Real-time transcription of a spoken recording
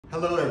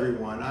Hello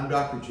everyone, I'm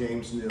Dr.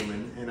 James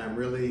Newman and I'm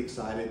really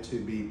excited to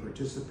be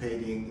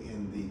participating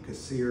in the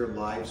Kassir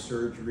Live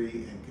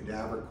Surgery and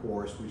Cadaver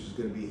course, which is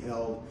going to be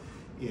held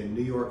in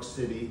New York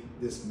City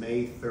this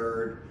May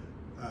 3rd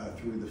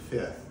through the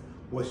 5th.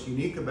 What's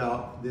unique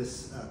about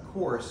this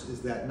course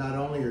is that not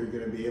only are you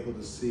going to be able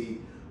to see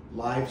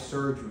live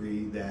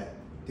surgery that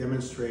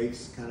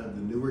demonstrates kind of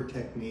the newer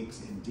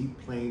techniques in deep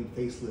plane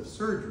facelift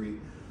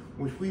surgery,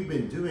 which we've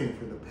been doing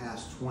for the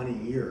past 20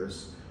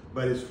 years,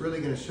 but it's really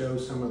going to show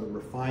some of the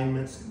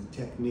refinements and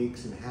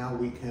techniques and how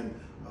we can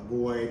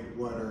avoid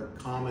what are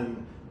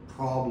common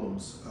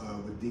problems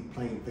with deep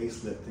plane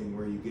facelifting,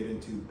 where you get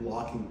into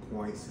blocking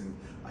points and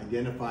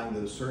identifying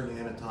those certain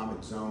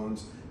anatomic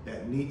zones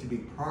that need to be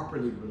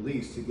properly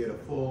released to get a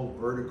full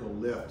vertical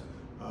lift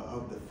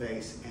of the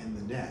face and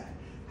the neck.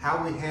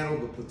 How we handle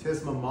the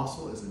platysma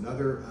muscle is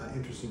another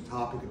interesting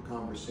topic of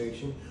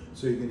conversation.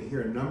 So you're going to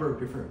hear a number of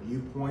different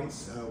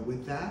viewpoints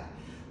with that.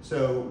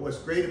 So what's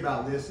great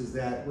about this is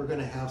that we're going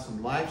to have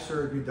some live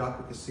surgery.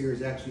 Dr. Kassir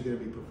is actually going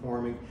to be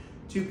performing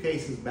 2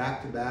 cases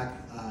back to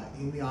back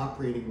in the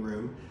operating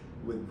room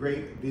with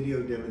great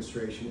video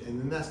demonstration.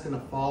 And then that's going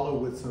to follow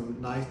with some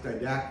nice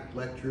didactic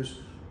lectures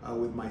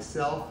with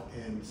myself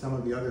and some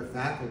of the other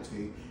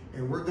faculty.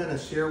 And we're going to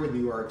share with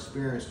you our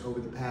experience over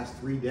the past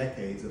 3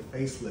 decades of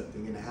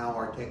facelifting and how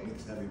our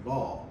techniques have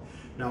evolved.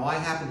 Now, I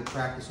happen to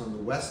practice on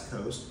the West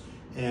Coast,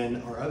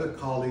 and our other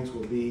colleagues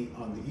will be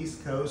on the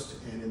East Coast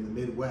and in the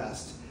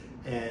Midwest.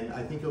 And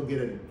I think you'll get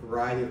a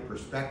variety of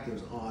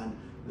perspectives on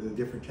the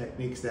different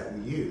techniques that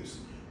we use.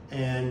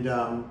 And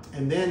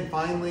then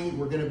finally,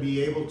 we're going to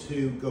be able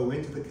to go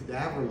into the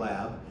cadaver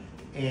lab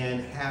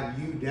and have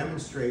you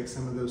demonstrate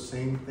some of those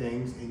same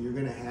things, and you're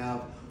going to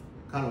have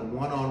kind of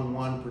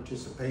one-on-one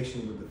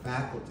participation with the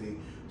faculty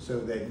so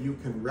that you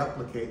can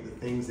replicate the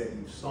things that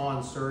you saw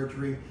in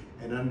surgery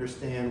and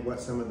understand what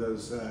some of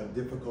those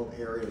difficult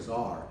areas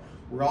are.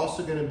 We're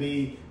also going to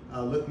be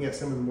looking at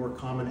some of the more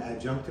common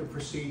adjunctive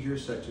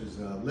procedures, such as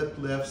lip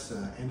lifts,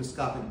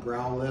 endoscopic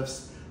brow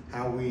lifts,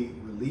 how we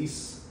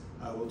release.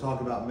 We'll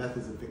talk about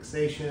methods of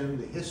fixation,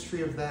 the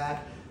history of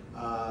that,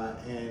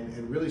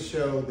 and really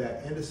show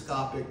that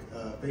endoscopic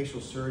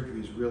facial surgery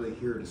is really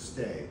here to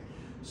stay.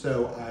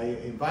 So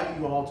I invite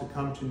you all to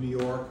come to New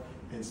York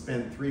and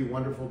spend 3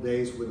 wonderful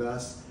days with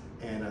us,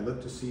 and I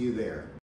look to see you there.